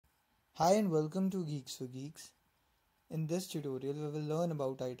Hi and welcome to Geeks for Geeks. In this tutorial, we will learn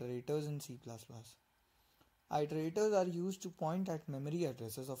about iterators in C++. Iterators are used to point at memory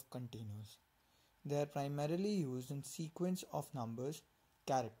addresses of containers. They are primarily used in sequence of numbers,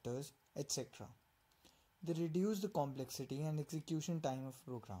 characters, etc. They reduce the complexity and execution time of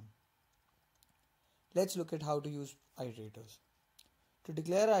program. Let's look at how to use iterators. To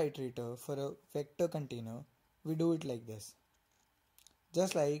declare an iterator for a vector container, we do it like this.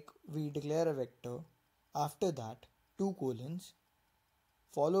 Just like we declare a vector, after that 2 colons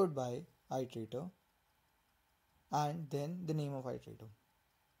followed by iterator and then the name of iterator.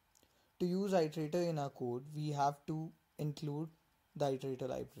 To use iterator in our code, we have to include the iterator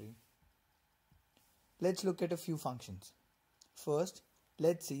library. Let's look at a few functions. First,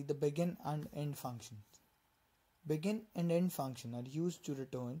 let's see the begin and end functions. Begin and end function are used to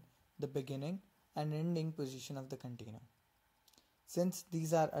return the beginning and ending position of the container. Since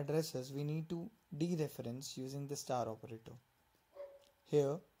these are addresses, we need to dereference using the star operator.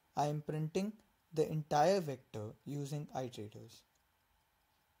 Here, I am printing the entire vector using iterators.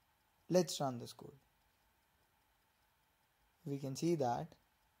 Let's run this code. We can see that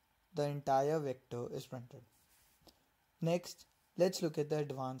the entire vector is printed. Next, let's look at the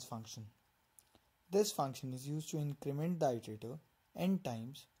advanced function. This function is used to increment the iterator n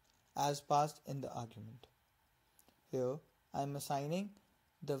times as passed in the argument. Here, I am assigning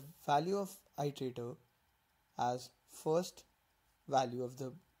the value of iterator as first value of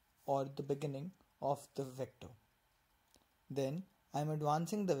the beginning of the vector. Then I am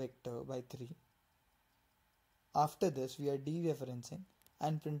advancing the vector by 3. After this, we are dereferencing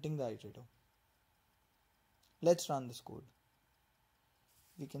and printing the iterator. Let's run this code.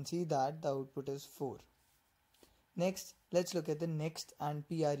 We can see that the output is 4. Next, let's look at the next and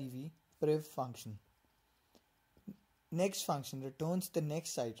prev function. Next function returns the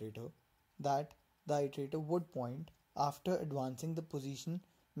next iterator that the iterator would point after advancing the position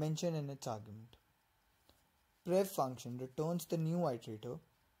mentioned in its argument. Prev function returns the new iterator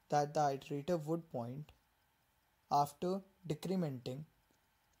that the iterator would point after decrementing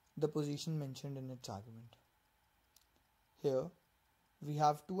the position mentioned in its argument. Here we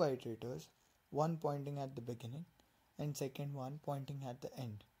have 2 iterators, one pointing at the beginning and second one pointing at the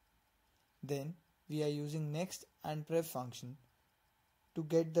end. Then we are using next and prev function to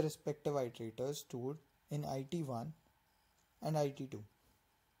get the respective iterators stored in it1 and it2.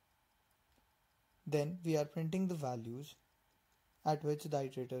 Then we are printing the values at which the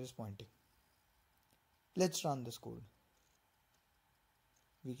iterator is pointing. Let's run this code.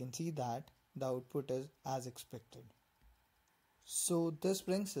 We can see that the output is as expected. So this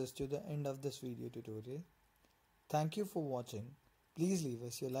brings us to the end of this video tutorial. Thank you for watching. Please leave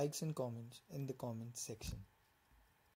us your likes and comments in the comments section.